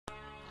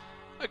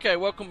Okay,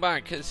 welcome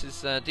back. This is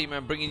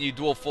Deman bringing you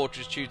Dwarf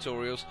Fortress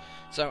tutorials.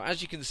 So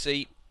as you can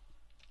see,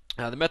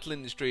 the metal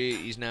industry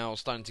is now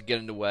starting to get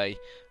underway.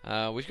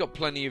 We've got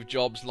plenty of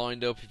jobs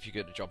lined up. If you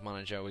go to job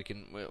manager,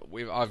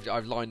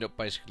 I've lined up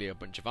basically a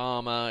bunch of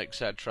armor,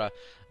 etc.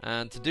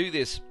 And to do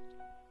this,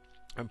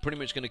 I'm pretty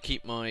much going to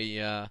keep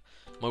my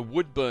my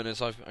wood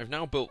burners. I've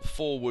now built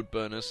 4 wood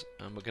burners,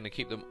 and we're going to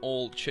keep them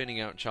all churning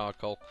out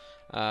charcoal.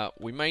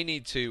 We may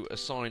need to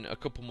assign a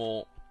couple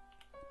more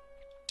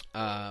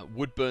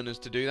wood burners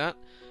to do that,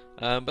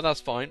 but that's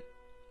fine.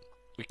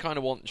 We kind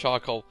of want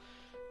charcoal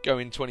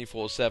going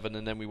 24/7,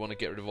 and then we want to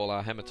get rid of all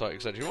our hematite,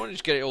 etc. We want to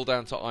just get it all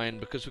down to iron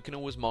because we can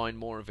always mine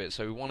more of it.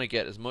 So we want to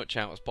get as much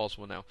out as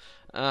possible now.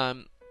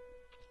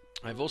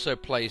 I've also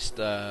placed,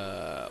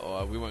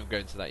 or we won't go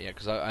into that yet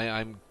because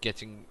I'm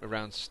getting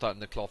around to starting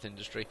the cloth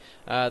industry.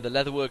 The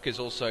leatherwork is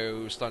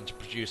also starting to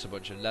produce a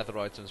bunch of leather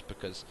items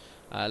because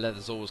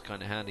leather's always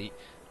kind of handy.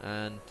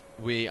 And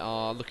we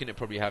are looking at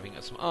probably having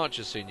some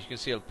archers soon. You can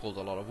see I've pulled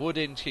a lot of wood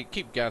in.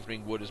 Keep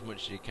gathering wood as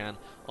much as you can.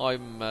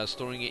 I'm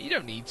storing it. You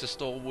don't need to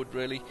store wood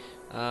really.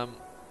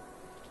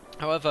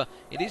 However,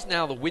 it is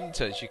now the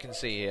winter, as you can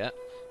see here,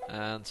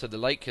 and so the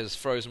lake has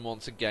frozen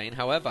once again.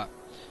 However,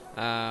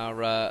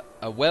 our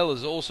well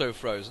is also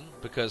frozen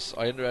because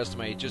I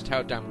underestimated just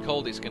how damn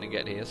cold it's going to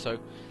get here. So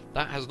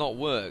that has not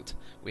worked.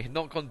 We have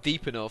not gone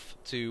deep enough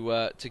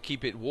to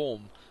keep it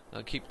warm.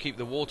 Keep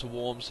the water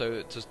warm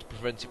so just to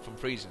prevent it from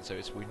freezing. So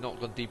we've not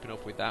gone deep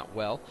enough with that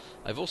well.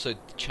 I've also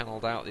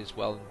channeled out this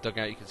well and dug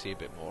out. You can see a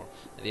bit more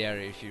of the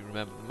area if you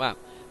remember the map.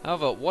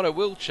 However, what I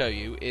will show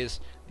you is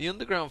the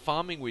underground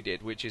farming we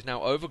did, which is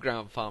now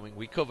overground farming.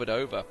 We covered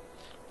over.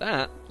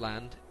 That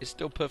land is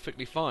still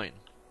perfectly fine.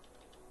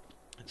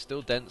 It's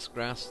still dense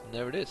grass, and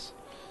there it is,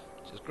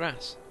 just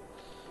grass.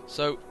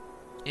 So,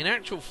 in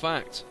actual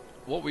fact,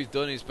 what we've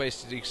done is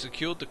basically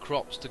secured the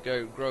crops to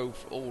grow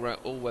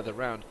all weather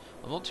round.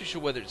 I'm not too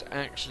sure whether it's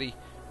actually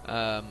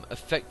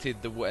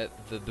affected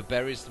the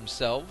berries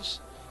themselves,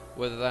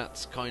 whether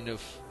that's kind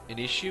of an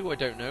issue. I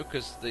don't know,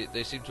 because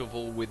they seem to have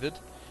all withered,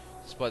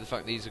 despite the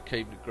fact these are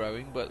capable of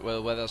growing. But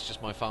whether that's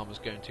just my farmers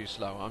going too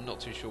slow, I'm not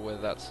too sure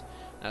whether that's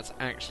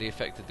actually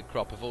affected the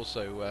crop. I've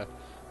also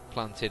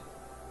planted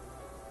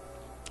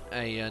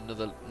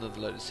another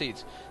load of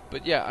seeds,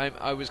 but yeah,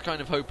 I was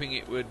kind of hoping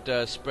it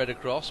would spread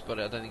across, but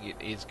I don't think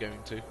it is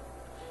going to.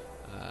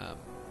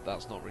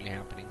 That's not really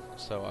happening.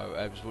 So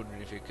I was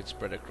wondering if it could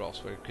spread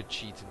across, where it could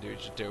cheat and do it,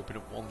 just open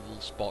up one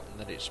little spot and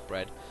let it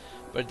spread,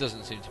 but it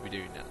doesn't seem to be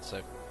doing that.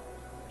 So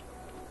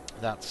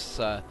that's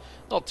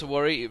not to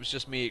worry. It was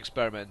just me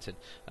experimenting.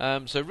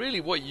 So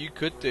really, what you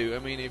could do, I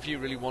mean, if you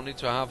really wanted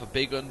to have a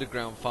big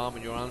underground farm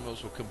and your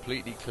animals were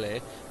completely clear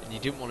and you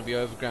didn't want to be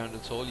overground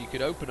at all, you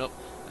could open up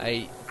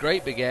a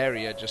great big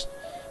area, just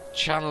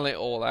channel it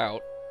all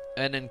out,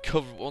 and then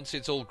cover, once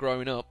it's all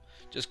grown up,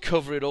 just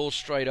cover it all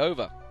straight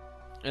over,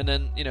 and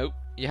then you're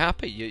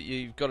happy.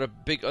 You've got a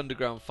big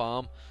underground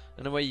farm,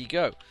 and away you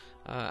go.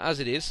 As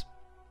it is,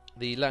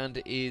 the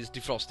land is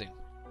defrosting.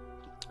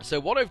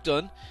 So what I've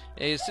done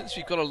is, since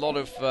we've got a lot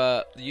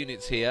of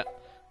units here,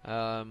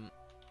 a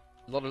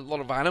lot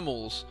of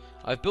animals,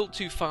 I've built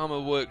 2 farmer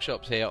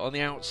workshops here on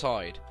the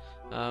outside.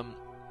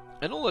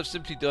 And all I've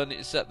simply done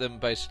is set them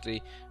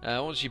basically,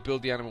 once you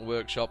build the animal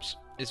workshops,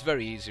 it's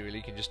very easy really.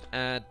 You can just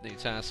add new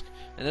task,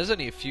 and there's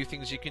only a few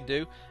things you can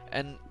do,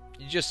 and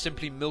you just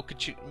simply milk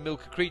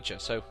a creature.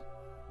 So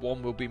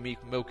one will be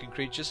milking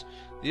creatures,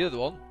 the other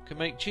one can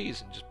make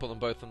cheese, and just put them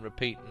both on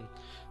repeat, and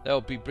they'll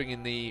be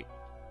bringing the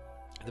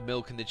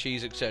milk and the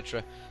cheese,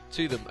 etc.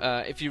 to them.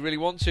 If you really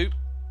want to,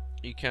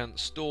 you can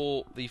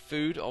store the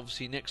food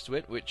obviously next to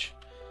it, which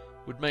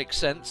would make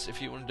sense if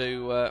you want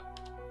to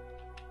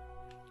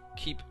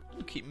keep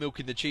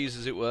milking the cheese,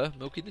 as it were.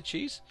 Milking the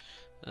cheese,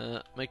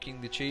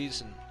 making the cheese,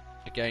 and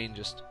again,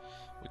 just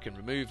we can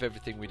remove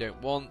everything we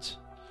don't want.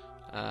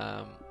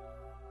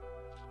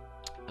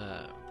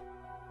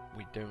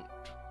 We don't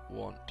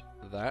want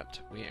that.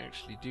 We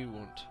actually do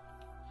want.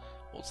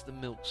 What's the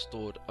milk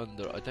stored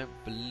under? I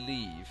don't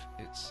believe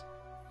it's.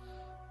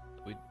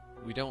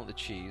 We don't want the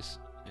cheese.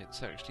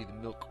 It's actually the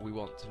milk we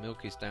want. The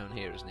milk is down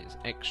here, isn't it? It's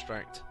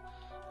extract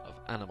of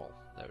animal.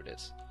 There it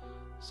is.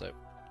 So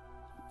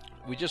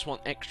we just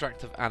want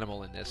extract of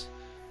animal in this,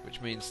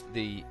 which means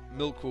the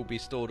milk will be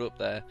stored up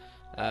there,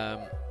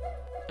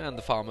 and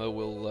the farmer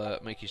will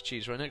make his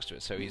cheese right next to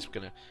it. So he's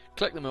going to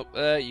collect the milk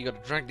there. You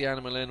got to drag the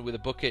animal in with a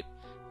bucket,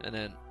 and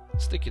then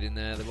stick it in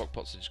there. The rock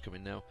pots are just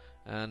coming now,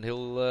 and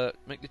he'll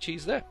make the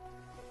cheese there.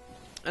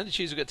 And the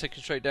cheese will get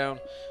taken straight down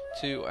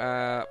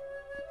to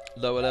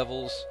lower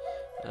levels,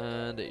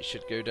 and it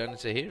should go down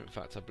into here. In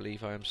fact, I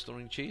believe I am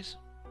storing cheese.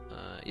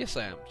 Yes,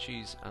 I am.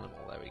 Cheese animal.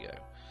 There we go.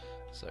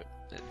 So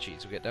the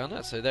cheese will get down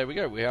there. So there we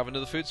go. We have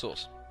another food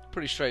source.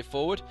 Pretty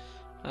straightforward,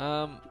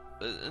 and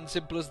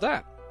simple as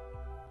that.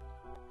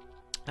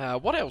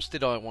 What else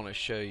did I want to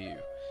show you?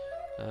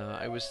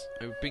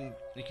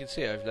 You can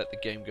see I've let the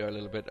game go a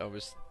little bit. I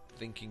was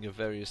thinking of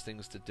various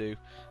things to do.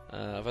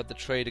 I've had the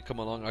trader come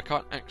along. I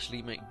can't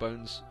actually make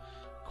bones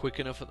quick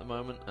enough at the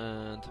moment,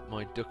 and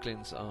my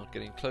ducklings are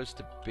getting close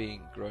to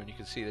being grown. You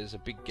can see there's a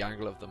big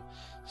gaggle of them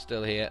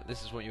still here.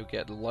 This is what you'll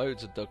get,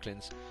 loads of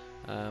ducklings.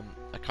 I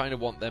kind of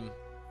want them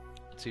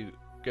to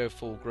go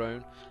full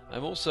grown.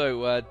 I'm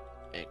also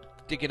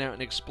digging out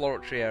an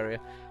exploratory area,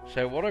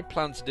 so what I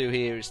plan to do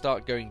here is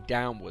start going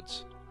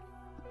downwards.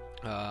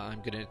 I'm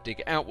going to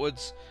dig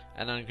outwards,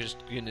 and I'm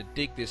just going to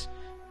dig this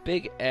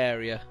big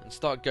area and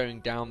start going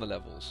down the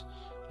levels,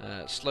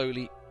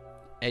 slowly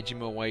edging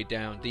my way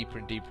down deeper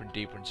and deeper and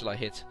deeper until I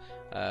hit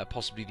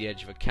possibly the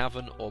edge of a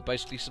cavern, or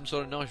basically some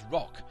sort of nice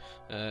rock,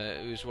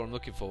 is what I'm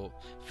looking for.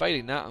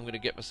 Failing that, I'm going to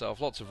get myself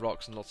lots of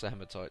rocks and lots of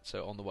hematite,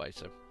 so on the way.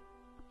 So,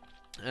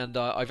 and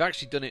I've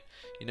actually done it,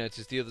 you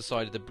notice, the other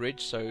side of the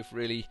bridge, so if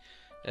really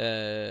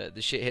the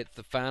shit hits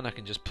the fan, I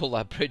can just pull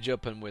that bridge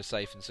up and we're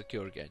safe and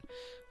secure again.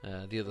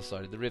 The other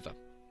side of the river.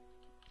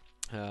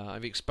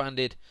 I've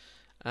expanded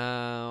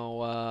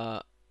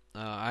I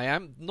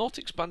am not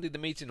expanding the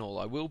meeting hall.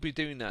 I will be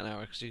doing that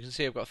now, because you can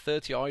see I've got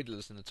 30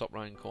 idlers in the top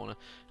right hand corner.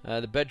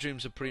 The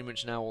bedrooms are pretty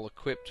much now all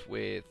equipped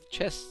with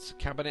chests,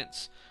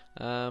 cabinets,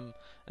 and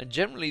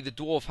generally the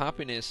dwarf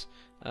happiness,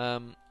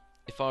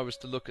 if I was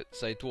to look at,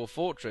 say, Dwarf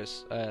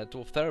Fortress,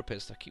 Dwarf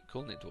Therapist, I keep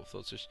calling it Dwarf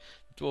Fortress,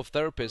 Dwarf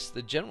Therapist,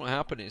 the general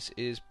happiness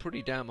is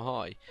pretty damn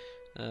high.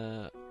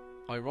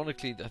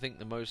 Ironically, I think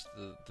the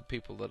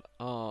people that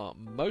are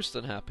most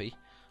unhappy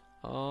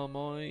are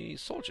my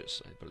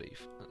soldiers, I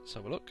believe. Let's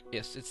have a look.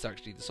 Yes, it's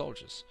actually the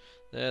soldiers.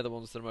 They're the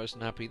ones that are most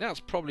unhappy. That's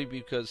probably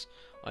because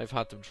I've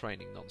had them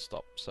training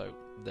non-stop, so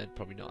they're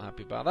probably not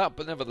happy about that.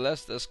 But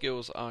nevertheless, their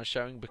skills are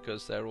showing,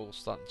 because they're all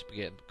starting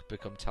to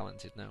become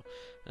talented now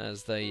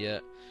as they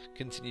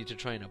continue to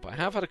train up. I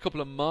have had a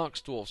couple of Marks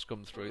dwarfs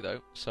come through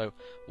though, so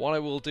what I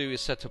will do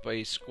is set up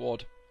a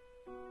squad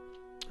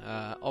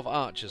of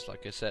archers,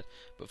 like I said.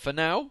 But for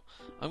now,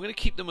 I'm going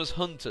to keep them as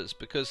hunters,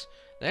 because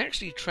they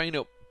actually train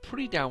up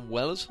pretty damn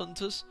well as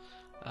hunters.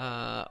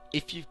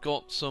 If you've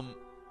got some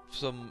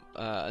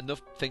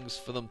enough things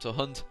for them to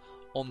hunt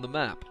on the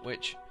map,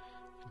 which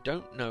I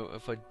don't know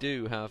if I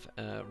do have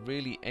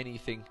really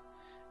anything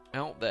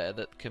out there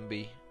that can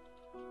be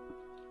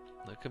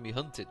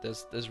hunted.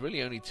 There's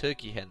really only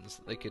turkey hens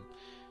that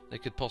they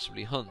could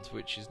possibly hunt,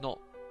 which is not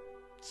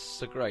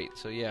so great.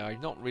 So yeah,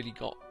 I've not really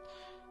got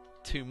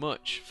too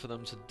much for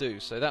them to do,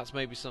 so that's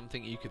maybe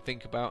something you could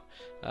think about.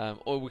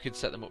 Or we could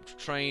set them up to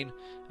train,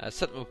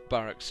 set them up a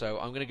barracks. So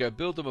I'm going to go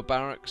build them a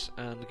barracks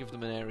and give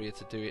them an area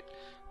to do it,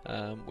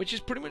 which is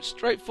pretty much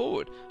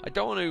straightforward. I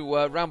don't want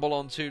to ramble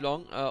on too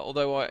long,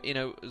 although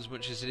as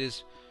much as it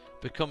is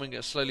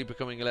slowly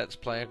becoming a let's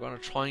play, I'm going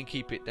to try and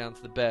keep it down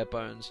to the bare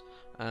bones,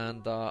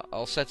 and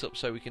I'll set up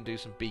so we can do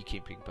some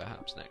beekeeping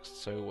perhaps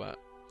next. So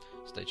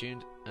stay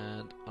tuned,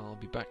 and I'll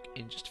be back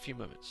in just a few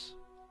moments.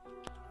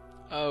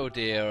 Oh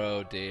dear,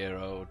 oh dear,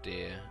 oh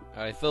dear.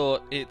 I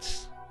thought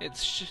it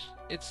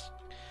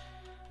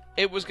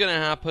was going to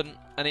happen,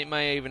 and it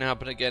may even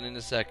happen again in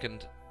a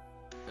second.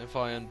 If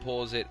I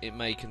unpause it, it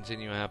may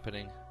continue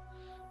happening.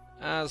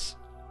 As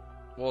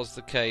was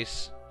the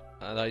case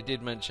that I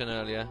did mention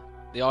earlier,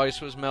 the ice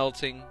was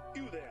melting,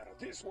 You there,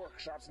 this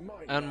workshop's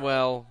mine and now.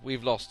 well,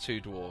 we've lost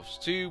two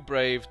dwarves. Two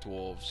brave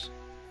dwarves.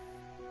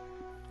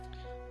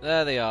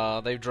 There they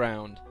are, they've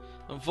drowned.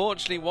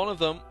 Unfortunately, one of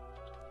them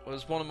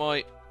was one of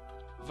my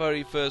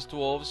very first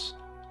dwarves.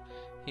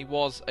 He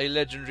was a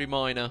legendary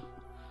miner,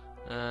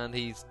 and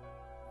he's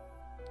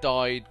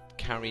died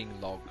carrying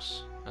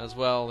logs, as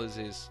well as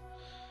his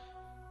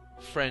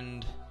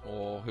friend,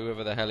 or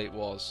whoever the hell it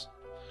was.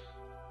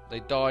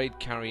 They died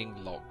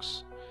carrying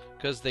logs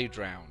because they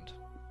drowned.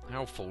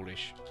 How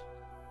foolish.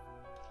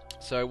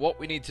 So what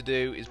we need to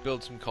do is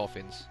build some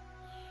coffins.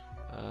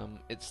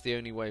 It's the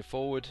only way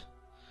forward.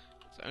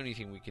 It's the only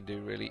thing we can do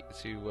really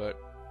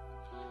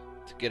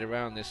to get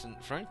around this, and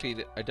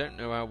frankly I don't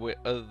know how we're,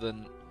 other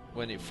than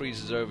when it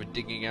freezes over,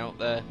 digging out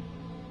their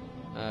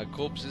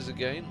corpses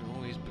again.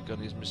 Oh, he's begun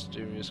his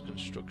mysterious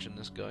construction,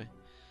 this guy.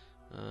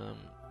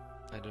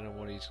 I don't know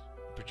what he's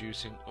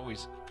producing. Oh, who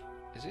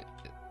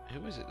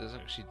is it that's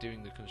actually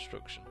doing the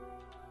construction?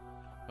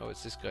 Oh,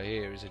 it's this guy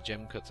here. He's a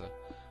gem cutter.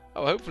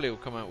 Oh, hopefully he'll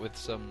come out with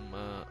some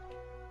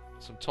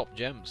top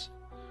gems.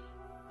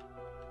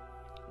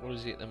 What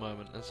is he at the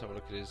moment? Let's have a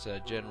look at his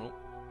general.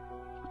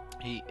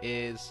 He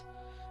is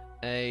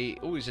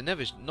he's a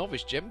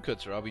novice gem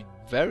cutter. I'll be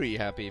very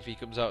happy if he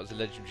comes out as a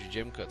legendary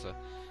gem cutter.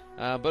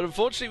 But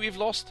unfortunately we've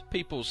lost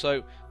people,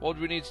 so what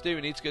do we need to do?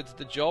 We need to go to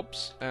the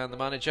jobs and the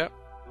manager,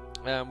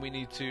 and we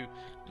need to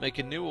make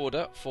a new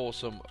order for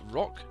some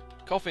rock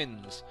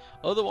coffins,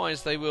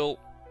 otherwise they will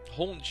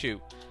haunt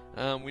you.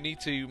 We need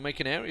to make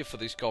an area for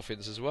these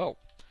coffins as well.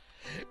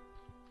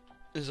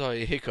 As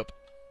I hiccup.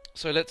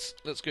 So let's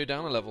go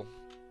down a level.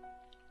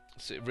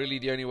 It's really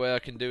the only way I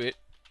can do it.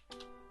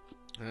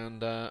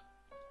 And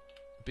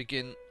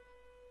begin.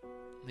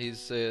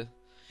 His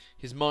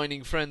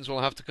mining friends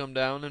will have to come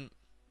down and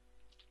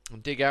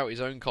dig out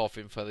his own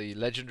coffin for the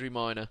legendary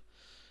miner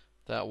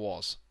that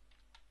was.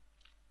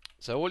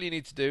 So all you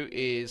need to do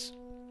is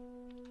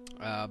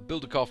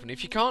build a coffin.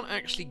 If you can't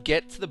actually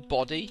get to the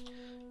body,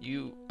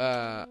 you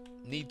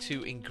need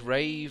to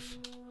engrave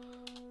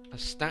a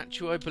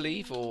statue, I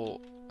believe, or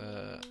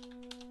I'll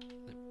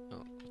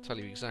tell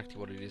you exactly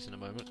what it is in a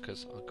moment,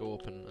 because I'll go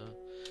up and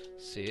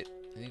see it.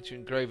 You need to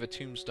engrave a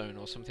tombstone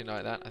or something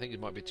like that. I think it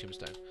might be a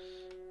tombstone,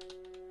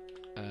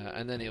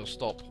 and then it'll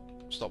stop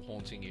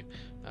haunting you.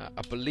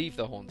 I believe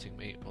they're haunting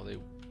me, or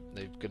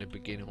they're going to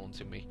begin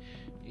haunting me.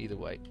 Either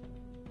way,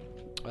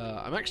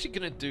 I'm actually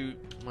going to do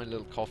my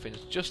little coffins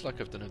just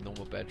like I've done a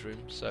normal bedroom.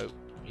 So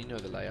you know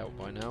the layout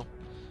by now.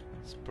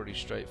 It's pretty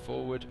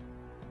straightforward.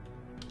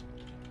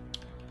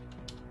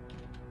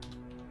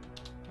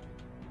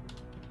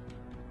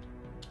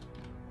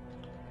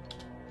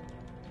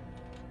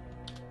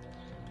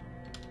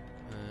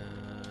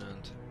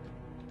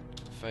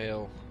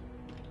 Fail.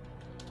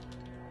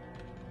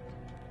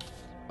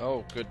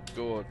 Oh, good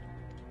God.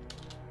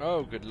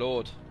 Oh, good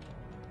Lord.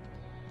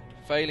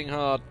 Failing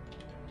hard.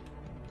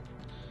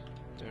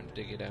 Don't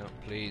dig it out,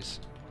 please.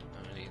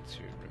 I need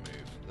to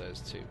remove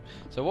those two.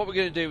 So what we're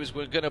going to do is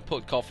we're going to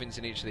put coffins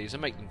in each of these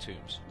and make them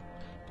tombs,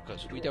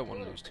 because we don't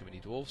want to lose too many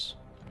dwarves.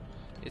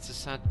 It's a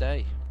sad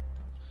day.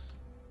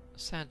 A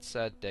sad,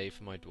 sad day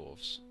for my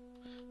dwarves.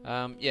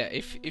 Yeah,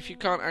 if you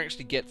can't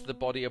actually get to the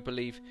body, I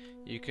believe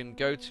you can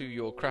go to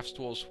your Crafts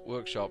Dwarves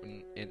workshop,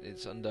 and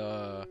it's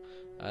under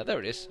there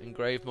it is,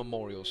 engraved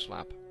memorial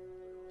slab.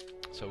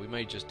 So we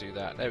may just do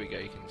that. There we go.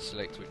 You can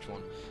select which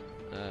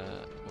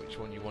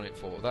one you want it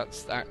for.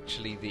 That's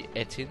actually the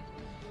Etin,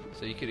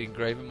 so you could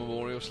engrave a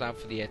memorial slab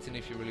for the Etin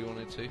if you really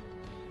wanted to.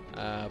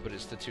 But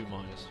it's the 2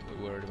 miners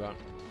we're worried about.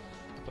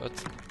 But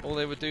all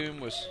they were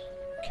doing was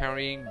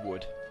carrying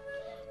wood.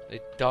 They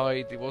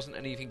died. There wasn't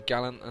anything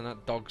gallant, and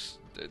that dog's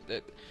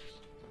they're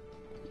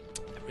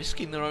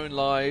risking their own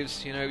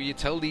lives. You know, you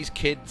tell these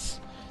kids,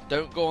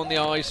 don't go on the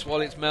ice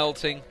while it's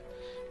melting.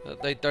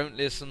 They don't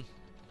listen.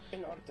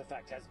 An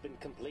artifact has been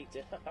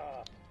completed.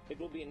 It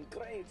will be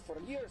engraved for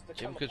years to come.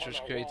 Gem Cutter has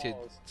created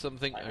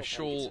something, a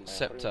shawl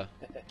scepter.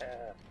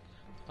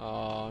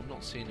 I'm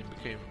not seeing him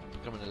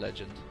becoming a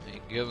legend.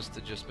 He must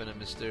have just been a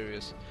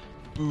mysterious.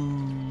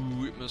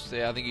 Boo! It must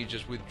be. I think he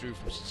just withdrew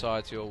from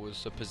society or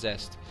was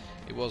possessed.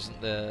 It wasn't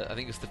the. I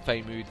think it's the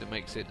Fey mood that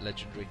makes it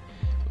legendary,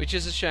 which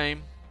is a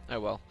shame. Oh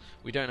well,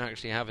 we don't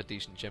actually have a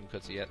decent gem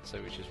cutter yet, so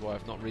which is why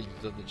I've not really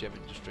done the gem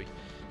industry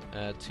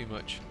too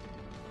much.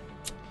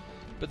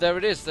 But there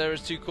it is. There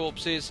is 2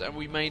 corpses, and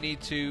we may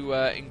need to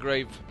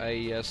engrave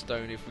a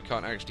stone if we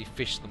can't actually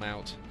fish them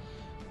out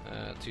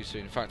too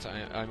soon. In fact,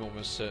 I'm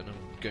almost certain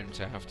I'm going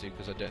to have to,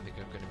 because I don't think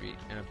I'm going to be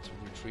able to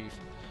retrieve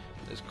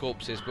those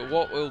corpses. But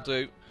what we'll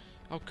do...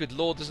 Oh, good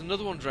Lord, there's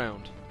another one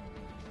drowned.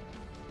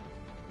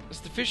 It's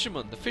the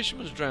fisherman. The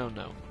fisherman's drowned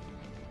now.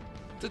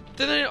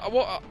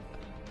 What?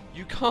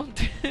 You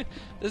can't...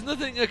 There's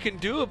nothing I can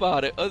do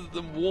about it other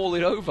than wall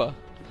it over.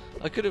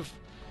 I could have...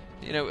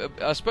 You know,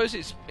 I suppose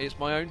it's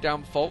my own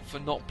damn fault for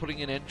not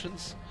putting an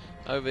entrance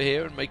over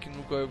here and making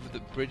them go over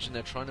the bridge, and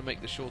they're trying to make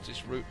the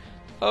shortest route.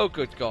 Oh,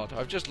 good God.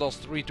 I've just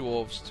lost 3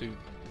 dwarves to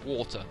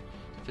water,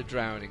 to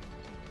drowning.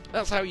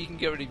 That's how you can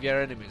get rid of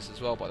your enemies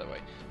as well, by the way.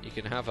 You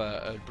can have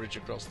a bridge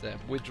across there,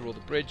 withdraw the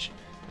bridge,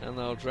 and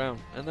they'll drown.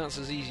 And that's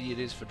as easy it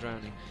is for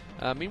drowning.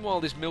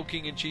 Meanwhile, this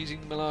milking and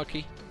cheesing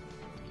malarkey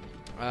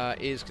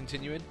is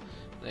continuing.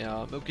 They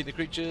are milking the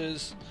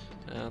creatures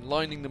and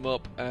lining them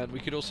up, and we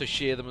could also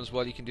shear them as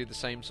well. You can do the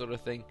same sort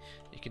of thing.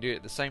 You can do it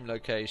at the same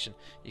location.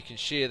 You can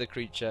shear the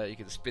creature, you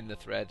can spin the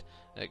thread,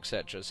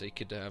 etc. So you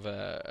could have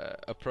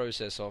a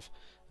process of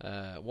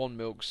 1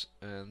 milks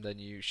and then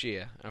you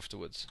shear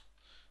afterwards.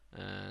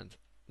 And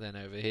then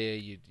over here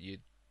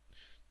you'd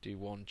do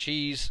 1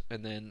 cheese,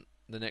 and then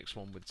the next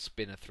one would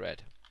spin a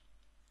thread.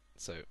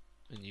 So,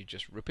 and you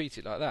just repeat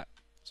it like that.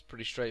 It's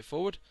pretty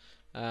straightforward.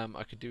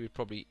 I could do with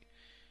probably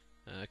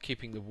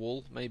keeping the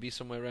wool maybe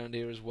somewhere around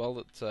here as well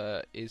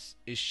that is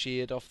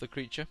sheared off the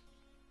creature,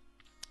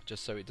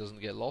 just so it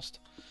doesn't get lost.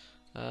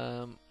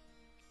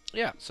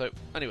 Yeah, so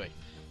anyway,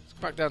 let's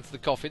back down to the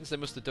coffins. They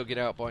must have dug it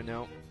out by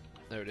now.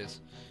 There it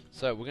is.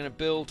 So we're going to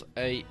build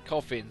a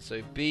coffin.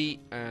 So B,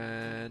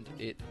 and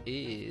it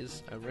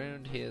is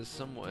around here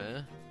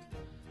somewhere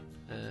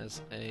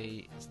as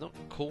a... It's not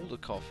called a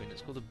coffin,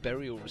 it's called a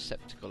burial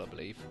receptacle, I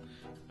believe.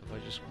 If I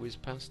just whiz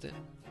past it.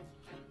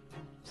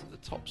 It's at the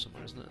top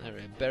somewhere, isn't it? There we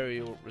go.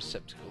 Burial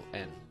receptacle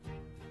N.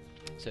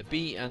 So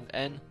B and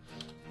N,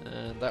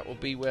 and that will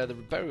be where the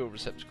burial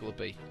receptacle will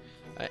be.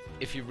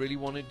 If you really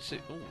wanted to...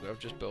 Oh, I've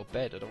just built a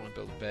bed. I don't want to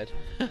build a bed.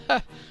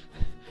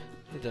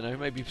 I don't know,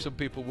 maybe some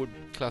people would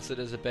class it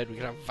as a bed. We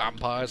could have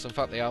vampires. In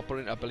fact, they are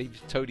putting... I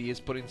believe Toady is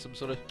putting some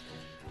sort of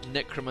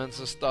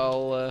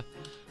necromancer-style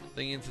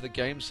thing into the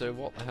game, so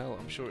what the hell,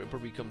 I'm sure it'll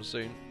probably come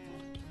soon.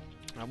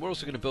 And we're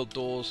also going to build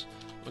doors.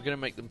 We're going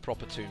to make them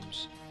proper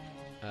tombs.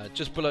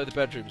 Just below the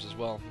bedrooms as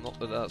well. Not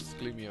that that's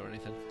gloomy or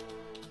anything.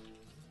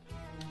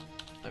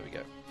 There we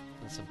go.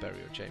 And some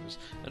burial chambers.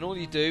 And all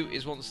you do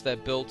is once they're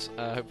built,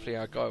 hopefully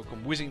our guy will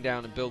come whizzing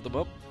down and build them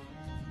up.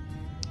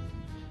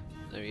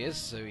 There he is.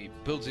 So he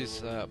builds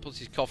his, puts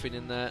his coffin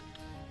in there.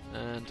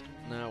 And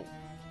now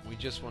we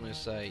just want to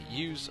say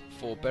use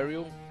for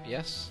burial.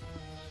 Yes.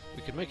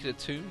 We could make it a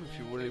tomb if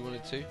you really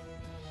wanted to.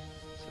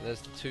 So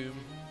there's the tomb.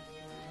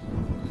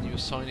 And you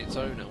assign its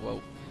owner.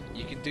 Well,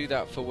 you can do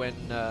that for when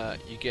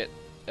you get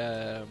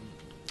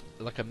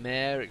like a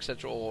mayor,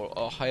 etc., or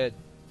a higher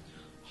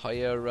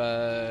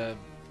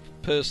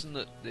person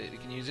that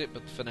can use it.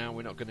 But for now,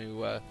 we're not going to.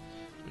 We're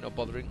not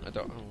bothering. I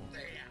don't. Oh.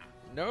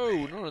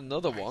 No, not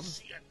another one.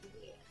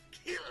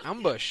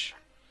 Ambush.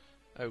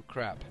 Oh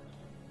crap.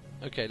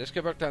 Okay, let's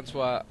go back down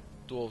to our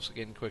dwarves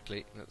again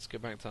quickly. Let's go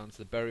back down to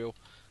the burial,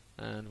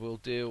 and we'll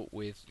deal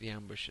with the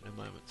ambush in a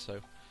moment. So,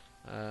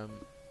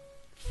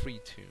 free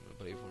tomb, I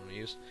believe we want to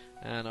use,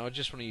 and I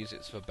just want to use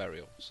it for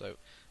burial. So,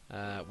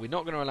 we're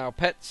not going to allow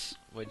pets.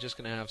 We're just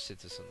going to have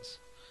citizens,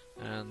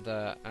 and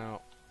our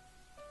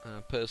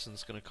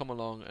person's going to come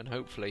along and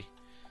hopefully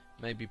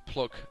maybe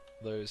pluck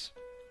those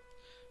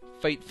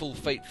fateful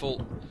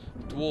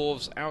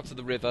dwarves out of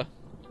the river,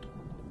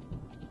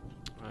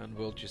 and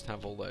we'll just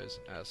have all those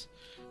as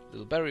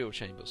little burial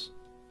chambers.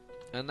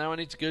 And now I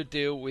need to go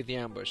deal with the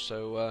ambush,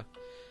 so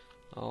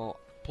I'll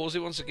pause it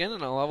once again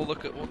and I'll have a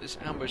look at what this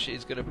ambush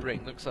is going to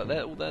bring. Looks like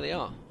there they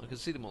are. I can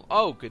see them all.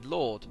 Oh, good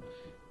lord.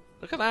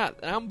 Look at that,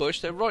 an ambush.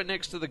 They're right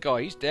next to the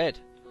guy. He's dead.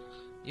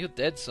 You're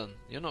dead, son.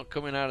 You're not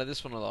coming out of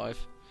this one alive.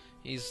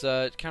 He's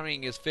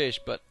carrying his fish,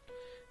 but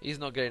he's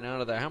not getting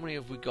out of there. How many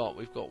have we got?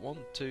 We've got 1,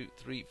 2,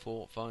 3,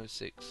 4, 5,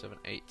 6, 7,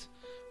 8.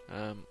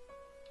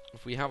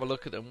 If we have a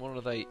look at them, what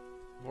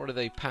are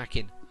they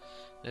packing?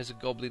 There's a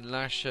goblin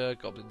lasher,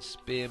 goblin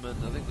spearman.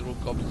 I think they're all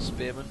goblin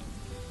spearmen,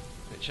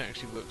 which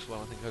actually works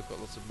well. I think I've got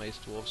lots of mace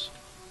dwarves.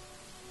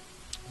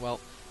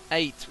 Well,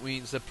 8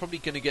 means they're probably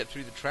going to get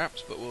through the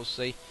traps, but we'll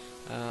see.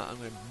 I'm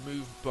going to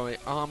move my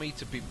army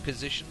to be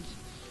positioned,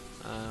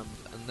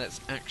 and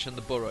let's action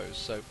the burrows.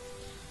 So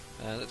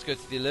let's go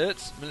to the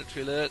alerts,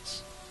 military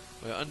alerts.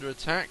 We're under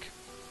attack.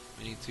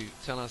 We need to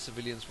tell our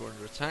civilians we're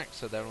under attack,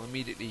 so they'll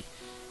immediately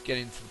get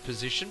into the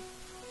position.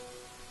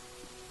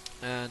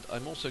 And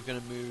I'm also going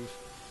to move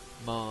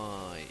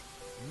my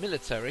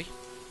military.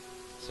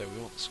 So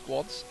we want the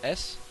squads,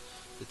 S,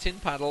 the tin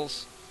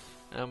paddles,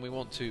 and we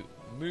want to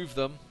move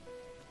them.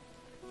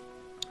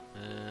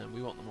 And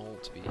we want them all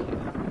to be here,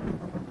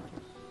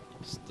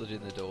 stood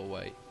in the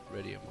doorway,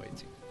 ready and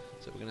waiting.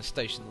 So we're going to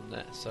station them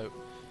there. So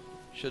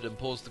should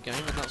unpause the game,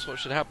 and that's what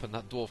should happen.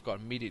 That dwarf got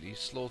immediately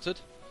slaughtered.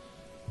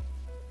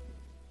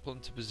 Pull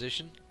into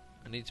position.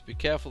 I need to be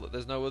careful that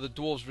there's no other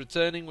dwarves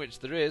returning, which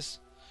there is.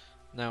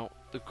 Now,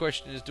 the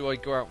question is, do I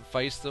go out and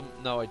face them?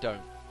 No, I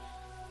don't.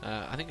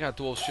 I think our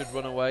dwarves should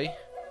run away.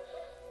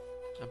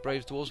 Our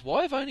brave dwarves.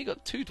 Why have I only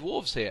got 2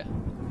 dwarves here?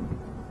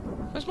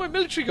 Where's my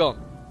military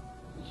gone?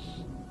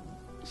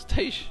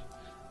 Stage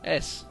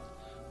S.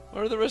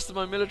 Where are the rest of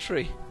my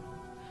military?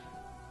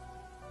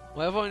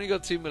 Why have I only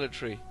got 2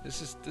 military?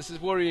 This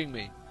is worrying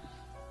me.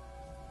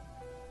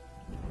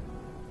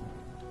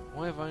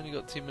 Why have I only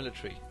got 2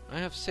 military? I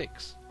have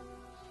 6.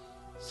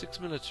 6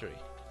 military.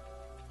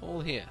 All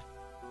here.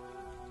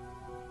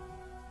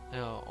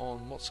 Now,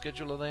 on what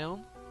schedule are they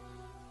on?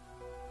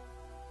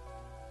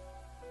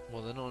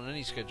 Well, they're not on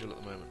any schedule at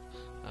the moment.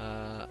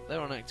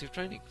 They're on active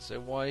training. So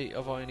why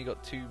have I only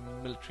got 2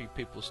 military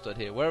people stood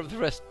here? Where have the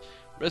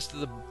rest of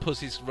the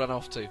pussies run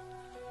off to?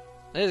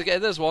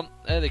 There's one.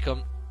 There they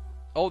come.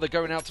 Oh, they're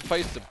going out to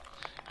face them.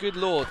 Good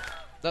lord,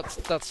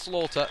 that's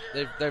slaughter.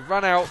 They've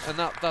run out, and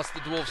that's the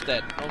dwarf's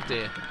dead. Oh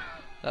dear,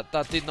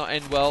 that did not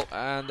end well,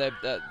 and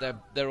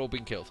they're all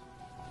been killed.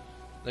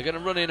 They're going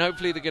to run in.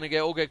 Hopefully, they're going to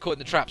all get caught in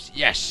the traps.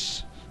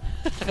 Yes,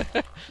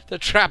 the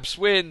traps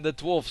win. The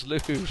dwarfs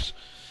lose.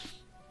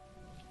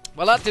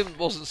 Well, that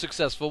wasn't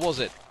successful, was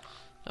it?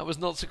 That was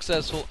not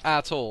successful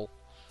at all.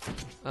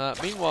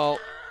 Meanwhile,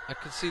 I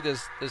can see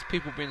there's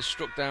people being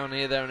struck down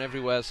here, there, and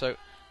everywhere. So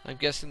I'm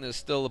guessing there's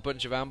still a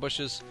bunch of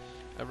ambushes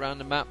around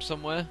the map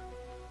somewhere.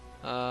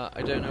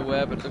 I don't know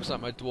where, but it looks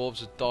like my dwarves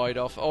have died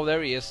off. Oh,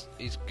 there he is.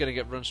 He's going to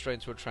get run straight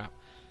into a trap.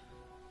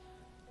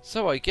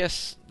 So I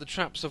guess the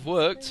traps have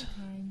worked.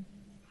 Springtime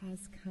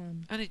has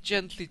come. And it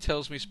gently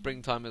tells me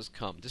springtime has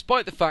come,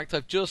 despite the fact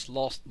I've just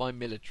lost my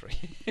military.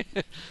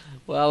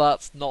 Well,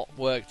 that's not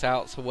worked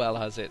out so well,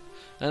 has it?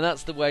 And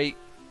that's the way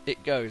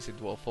it goes in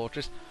Dwarf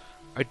Fortress.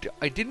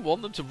 I didn't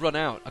want them to run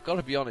out, I've got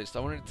to be honest. I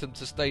wanted them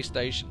to stay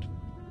stationed.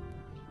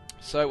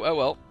 So, oh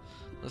well.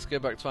 Let's go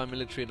back to our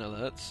military and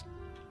alerts.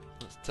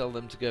 Let's tell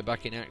them to go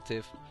back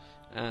inactive.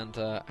 And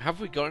have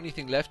we got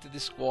anything left of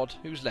this squad?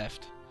 Who's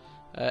left?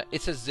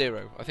 It says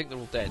 0. I think they're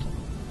all dead.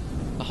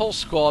 The whole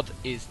squad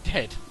is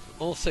dead.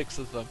 All 6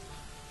 of them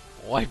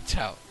wiped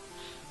out.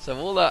 So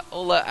all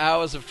that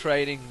hours of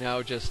training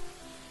now just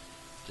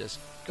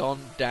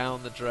gone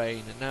down the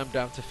drain, and now I'm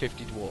down to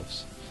 50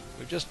 dwarves.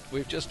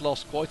 We've just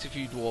lost quite a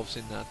few dwarves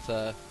in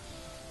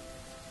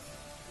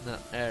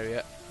that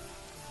area.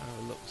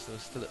 Oh, look, so they're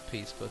still at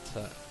peace, but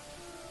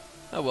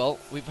oh well.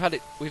 We've had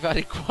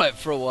it quiet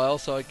for a while,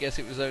 so I guess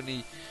it was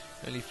only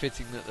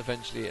fitting that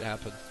eventually it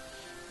happened.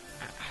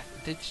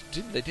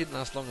 They didn't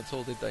last long at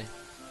all, did they?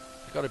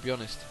 I've got to be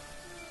honest.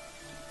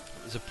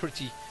 It was a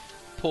pretty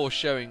poor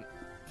showing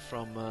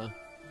from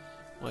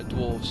my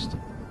dwarves.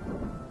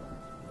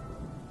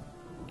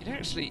 It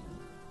actually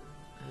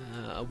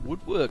a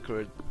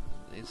woodworker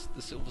It's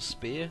the silver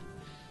spear.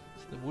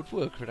 So the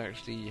woodworker had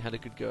actually had a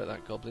good go at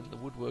that goblin. The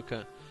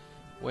woodworker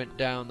went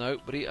down though,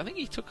 but I think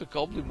he took a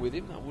goblin with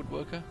him. That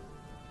woodworker.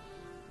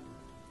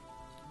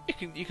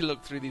 You can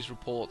look through these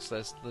reports.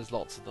 There's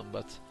lots of them,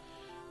 but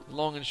the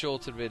long and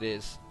short of it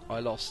is, I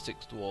lost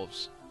 6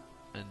 dwarves,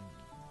 and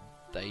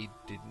they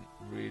didn't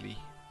really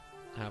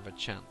have a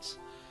chance.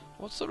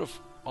 What sort of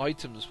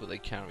items were they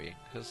carrying?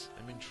 Because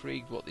I'm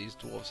intrigued what these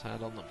dwarves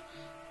had on them.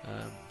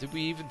 Did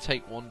we even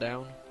take one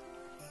down?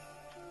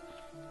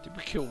 Did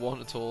we kill one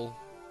at all?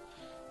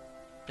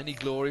 Any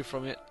glory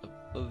from it,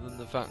 other than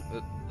the fact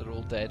that they're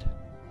all dead?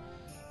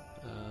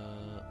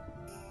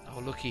 Oh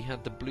look, he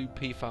had the blue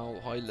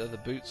peafowl high leather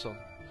boots on.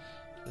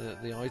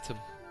 The item.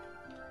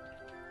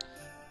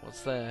 What's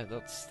there?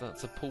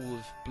 That's a pool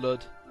of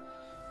blood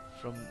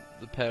from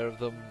the pair of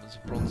them. There's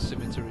a bronze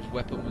scimitar. His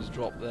weapon was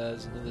dropped there.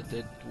 There's another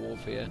dead dwarf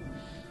here.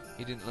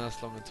 He didn't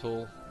last long at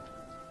all.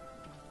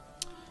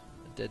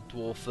 A dead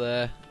dwarf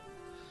there.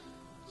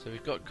 So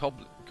we've got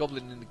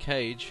goblin in the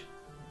cage.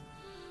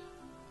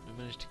 We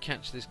managed to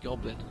catch this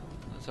goblin.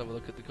 Let's have a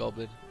look at the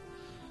goblin.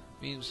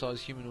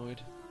 Medium-sized humanoid.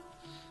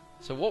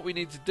 So what we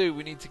need to do,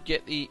 we need to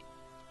get the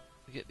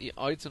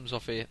items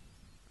off here.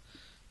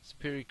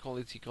 Superior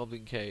quality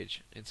goblin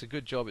cage. It's a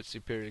good job. It's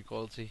superior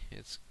quality.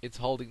 It's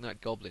holding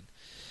that goblin.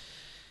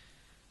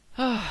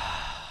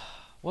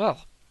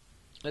 Well,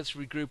 let's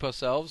regroup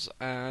ourselves,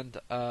 and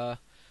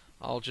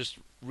I'll just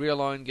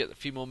realign, get a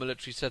few more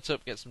military set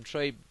up, get some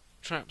trade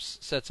traps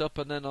set up,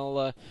 and then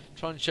I'll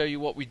try and show you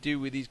what we do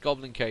with these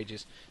goblin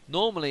cages.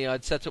 Normally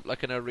I'd set up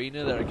like an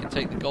arena that I can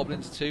take the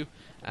goblins to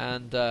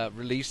and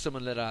release them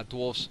and let our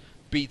dwarfs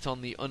beat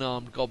on the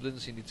unarmed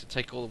goblins. You need to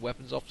take all the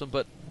weapons off them,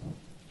 but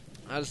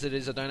as it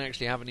is, I don't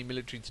actually have any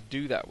military to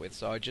do that with,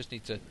 so I just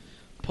need to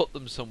put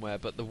them somewhere.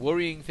 But the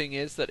worrying thing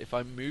is that if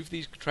I move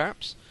these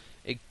traps,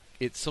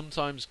 it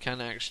sometimes can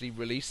actually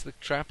release the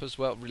trap as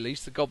well,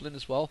 release the goblin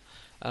as well.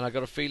 And I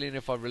got a feeling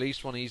if I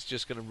release one, he's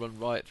just going to run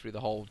riot through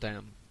the whole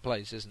damn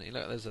place, isn't he?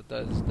 Look, there's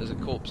a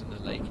corpse in the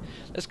lake.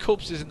 There's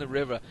corpses in the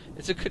river.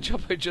 It's a good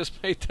job I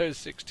just made those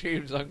 6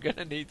 tombs. I'm going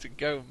to need to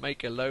go and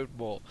make a load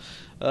more.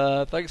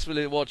 Thanks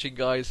for watching,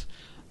 guys.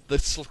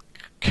 The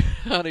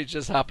carnage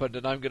just happened,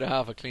 and I'm going to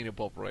have a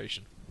clean-up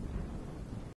operation.